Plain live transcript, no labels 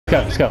go,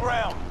 let's go.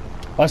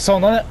 Oh,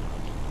 someone on it.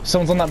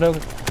 Someone's on that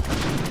building.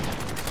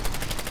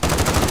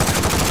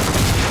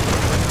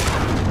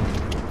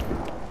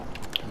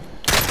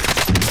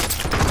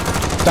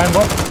 Down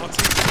one.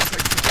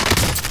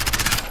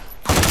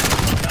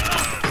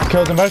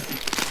 Killed them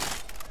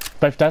both.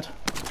 Both dead.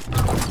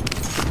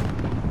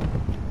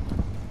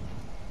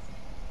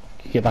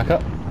 Get back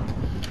up.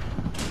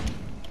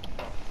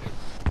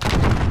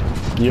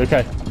 You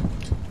okay?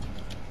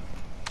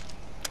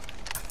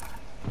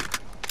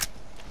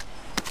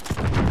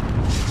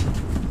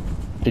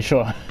 You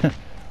sure?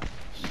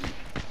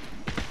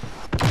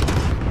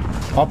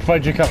 I'll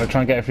provide you cover,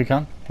 try and get it if you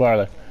can. Where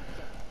are they?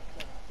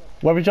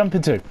 Where are we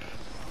jumping to?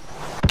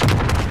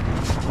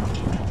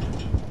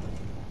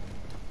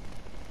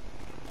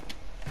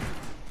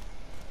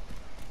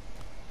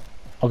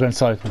 I'll go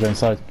inside, I'll go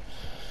inside.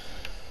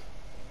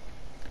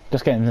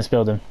 Just get in this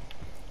building.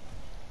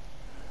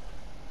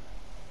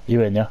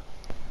 You in, yeah?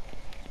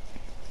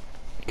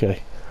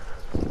 Okay.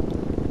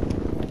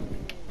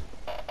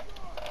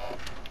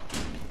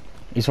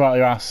 He's right at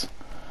your ass.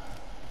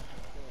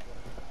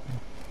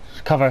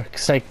 Cover,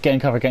 stay, get in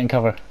cover, get in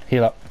cover.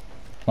 Heal up.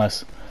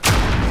 Nice.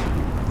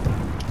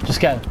 Just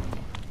get him.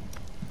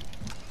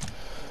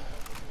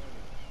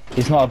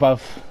 He's not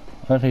above.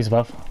 I don't think he's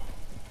above.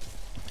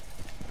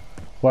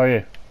 Where are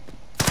you?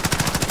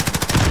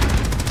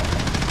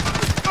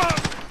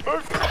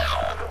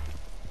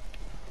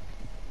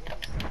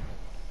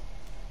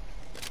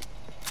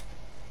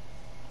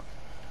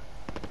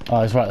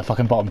 Oh, he's right at the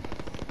fucking bottom.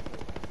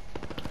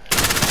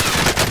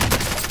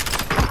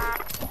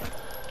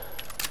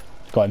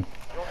 Got him.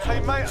 Your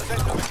teammate has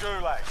entered the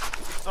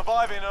gulag.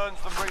 Surviving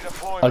earns them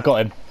redeployment. I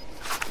got him.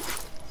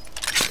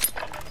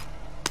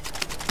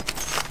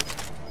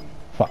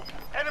 Fuck.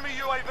 Enemy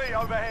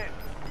UAV overhead.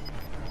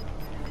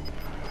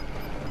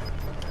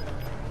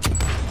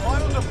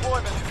 Final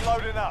deployment is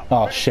loading up.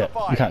 Oh Ready shit, to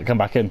fight. you can't come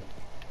back in.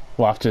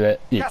 Well, after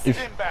that, Gas is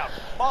inbound.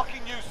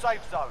 Marking new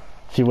safe zone.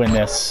 if you win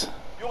this,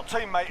 Your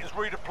teammate is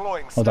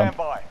redeploying. Well done. Stand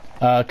by.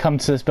 come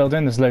to this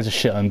building. There's loads of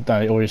shit, and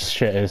all your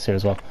shit is here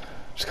as well.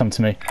 Just come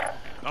to me.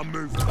 I'm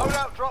moving.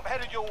 Loadout drop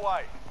headed your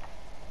way.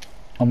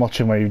 I'm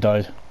watching where you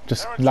died.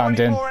 Just There are land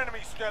in. 24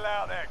 enemies still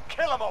out there.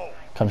 Kill them all.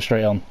 Come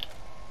straight on.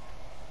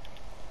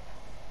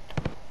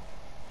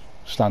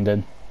 Just land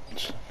in.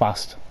 Just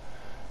fast.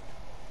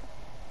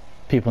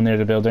 People near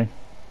the building.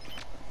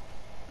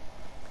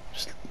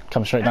 Just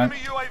come straight down. Enemy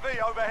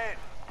UAV overhead.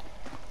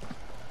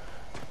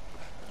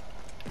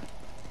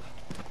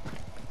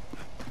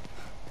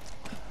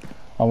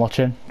 I'm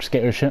watching. Just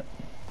get your shit.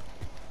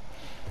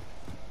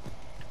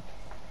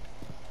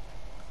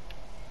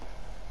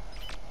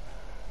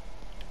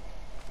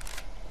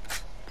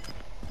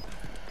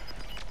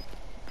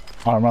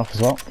 Armor off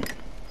as well.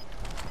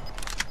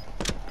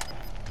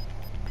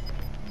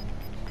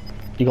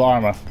 You got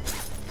armor.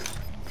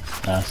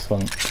 Nice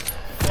one.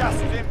 Gas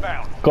is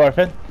inbound. Got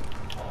everything?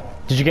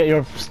 Did you get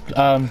your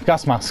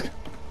gas mask?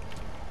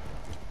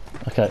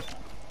 Okay.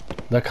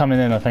 They're coming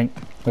in, I think.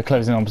 They're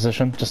closing on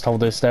position. Just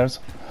hold those stairs.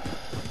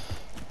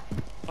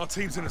 Our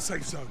team's in a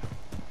safe zone.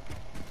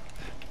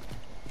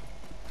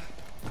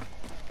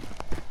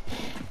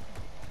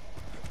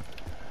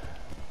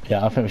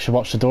 Yeah, I think we should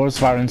watch the doors.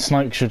 Varren and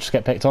Snoke should just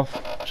get picked off.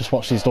 Just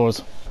watch these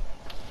doors.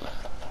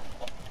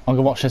 I'm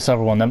gonna watch this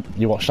other one then.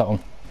 You watch that one.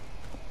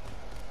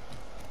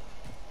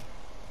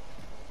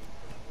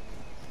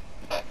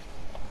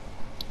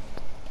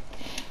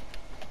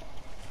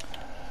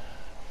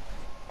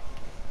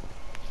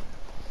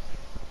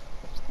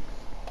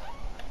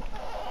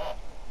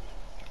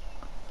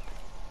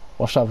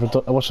 Watch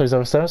that. Watch those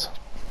other stairs.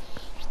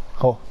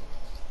 Oh,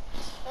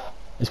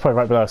 he's probably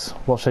right below us.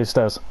 Watch those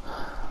stairs.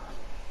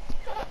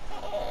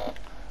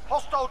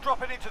 Hostile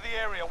dropping into the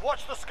area.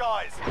 Watch the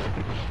skies.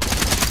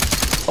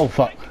 Oh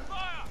fuck!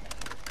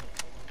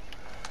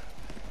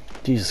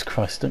 Jesus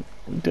Christ! What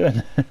are you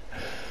doing?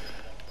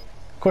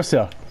 Of course they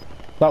are.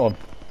 That one.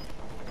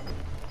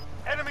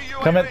 Enemy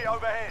Come in. UAV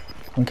overhead.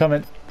 I'm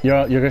coming.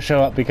 You're gonna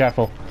show up. Be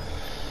careful.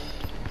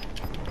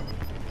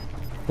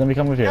 Let me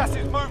come with you. Gas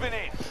is moving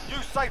in.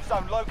 New safe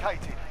zone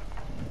located.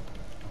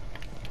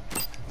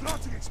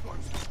 Planting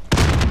explosives.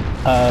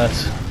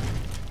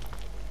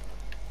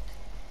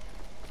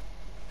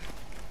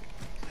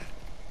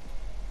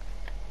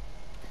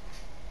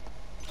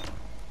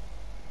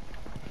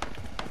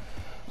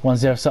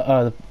 One's there.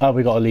 So, oh,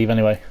 we gotta leave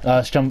anyway.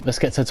 Let's jump. Let's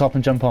get to the top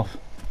and jump off.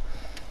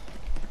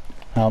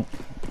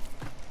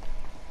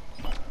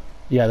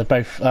 Yeah, they're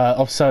both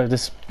offside of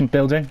this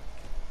building.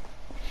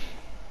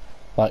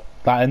 Like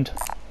that end.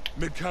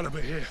 Mid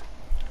caliber here.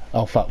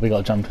 Oh fuck, we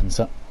gotta jump and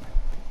set.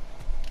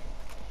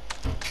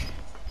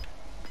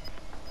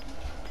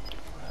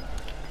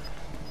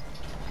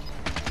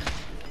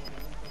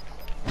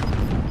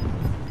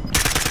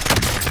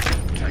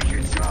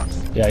 Taking shots.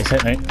 Yeah, he's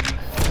hit me.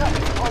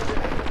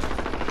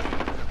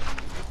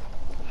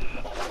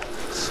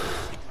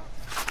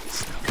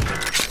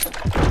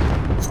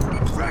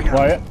 Where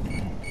are you?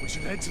 We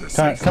should head to the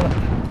Come on, safe come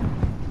zone.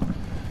 on.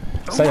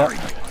 Don't Stay worry.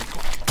 up.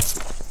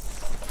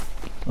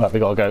 Right, we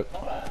gotta go.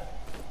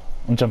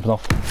 I'm jumping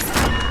off.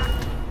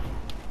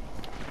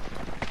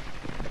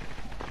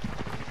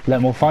 Let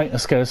them all fight.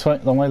 Let's go this way.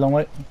 Long way, long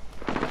way.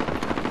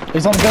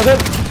 He's on the building!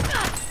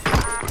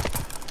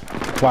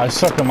 Wow, I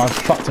struck him. I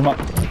fucked him up.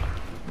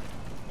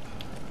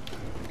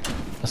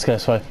 Let's go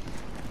this way.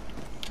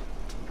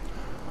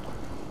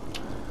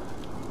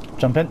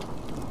 Jump in.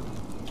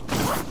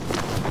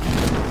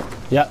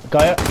 Yeah,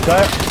 got it,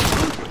 got it.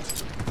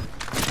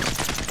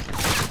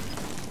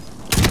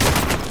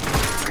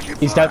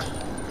 He's dead.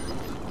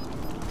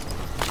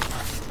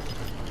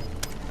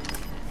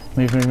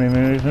 Move, move, move,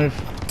 move, move.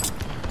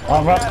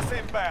 Arm up. Gas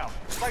inbound.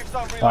 Safe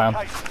zone I am.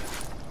 relocation.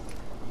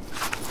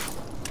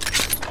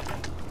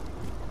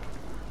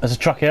 There's a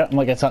truck here. I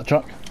might get to that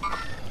truck.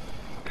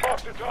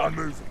 I'm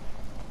moving.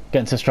 Get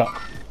into this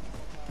truck.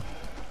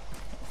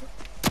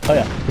 Oh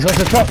yeah, he's got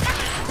to the truck.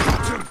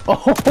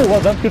 Oh,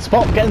 well done. Good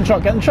spot. Get in the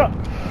truck. Get in the truck.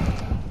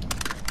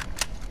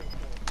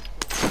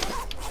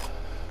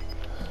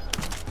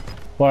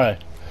 Where?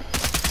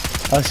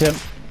 I see him.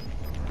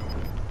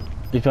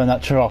 He's behind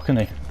that truck, isn't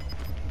he?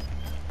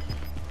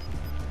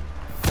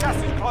 Gas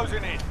is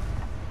closing in.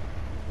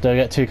 Don't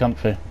get too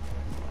comfy.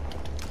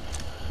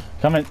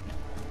 Come in.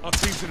 Our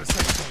team's in a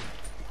safe zone.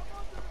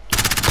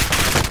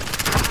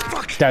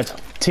 Fuck. Dead.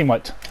 Team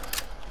wiped.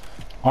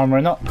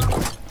 Armouring up.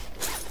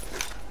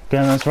 Go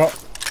on this rock.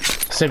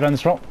 Stay behind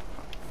this rock.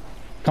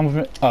 Come with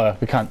me. Oh,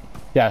 we can't.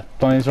 Yeah,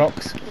 behind these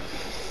rocks.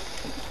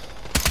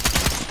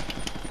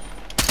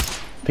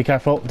 Be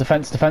careful.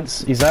 Defense,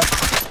 defense. He's there.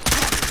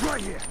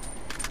 Right here.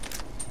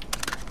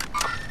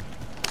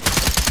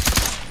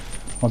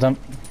 Well done.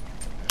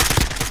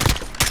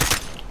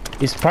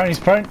 He's prone, he's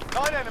prone.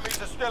 9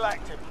 enemies are still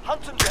active.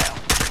 Hunt them down.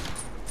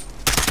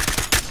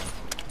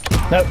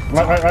 No,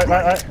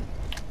 right.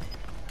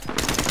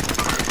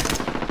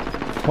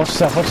 Watch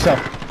yourself, watch yourself.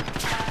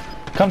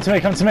 Come to me,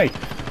 come to me.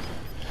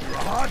 You're a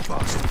hard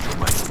bastard,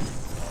 mate.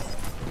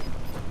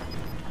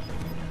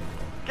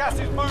 Gas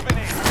is moving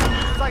in.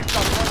 Safe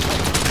zone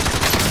relocation.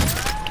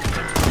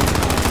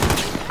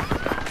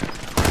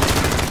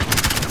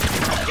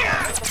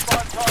 Some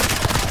fine time.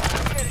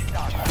 Get it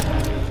done.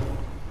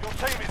 Your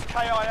team is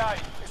KIA.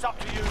 It's up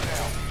to you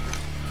now.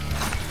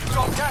 You've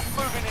got gas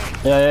moving in.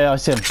 Yeah, I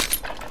see him.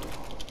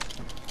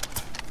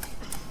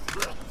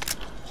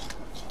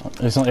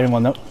 He's not even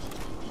one though.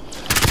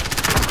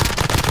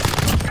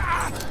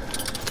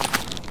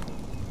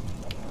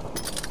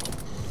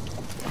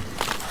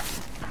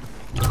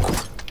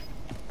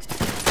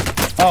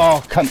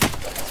 Oh, cunt.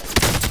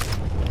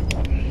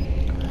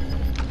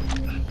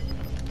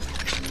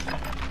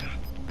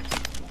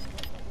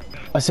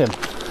 I see him.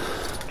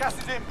 Gas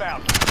is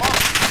inbound.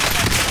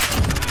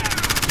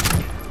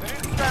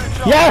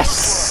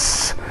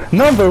 Yes!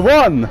 Number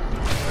 1!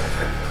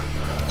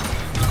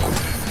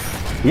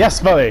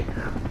 Yes, buddy.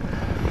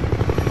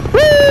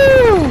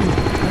 Woo!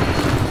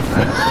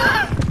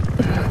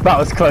 That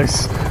was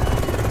close.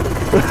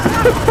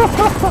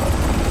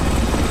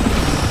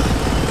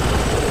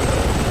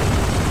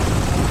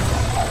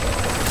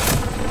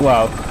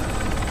 Wow.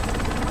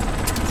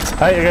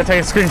 Hey, you're gonna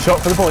take a screenshot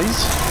for the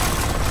boys.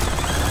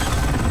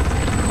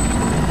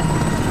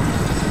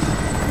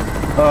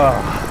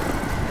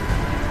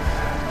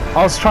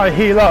 I was trying to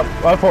heal up.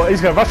 I thought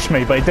he's gonna rush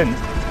me, but he didn't.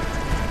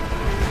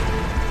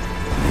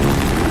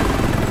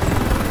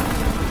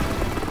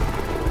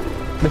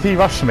 If he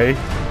rushed me,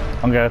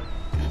 I'm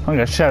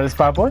gonna share this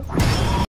bad boy.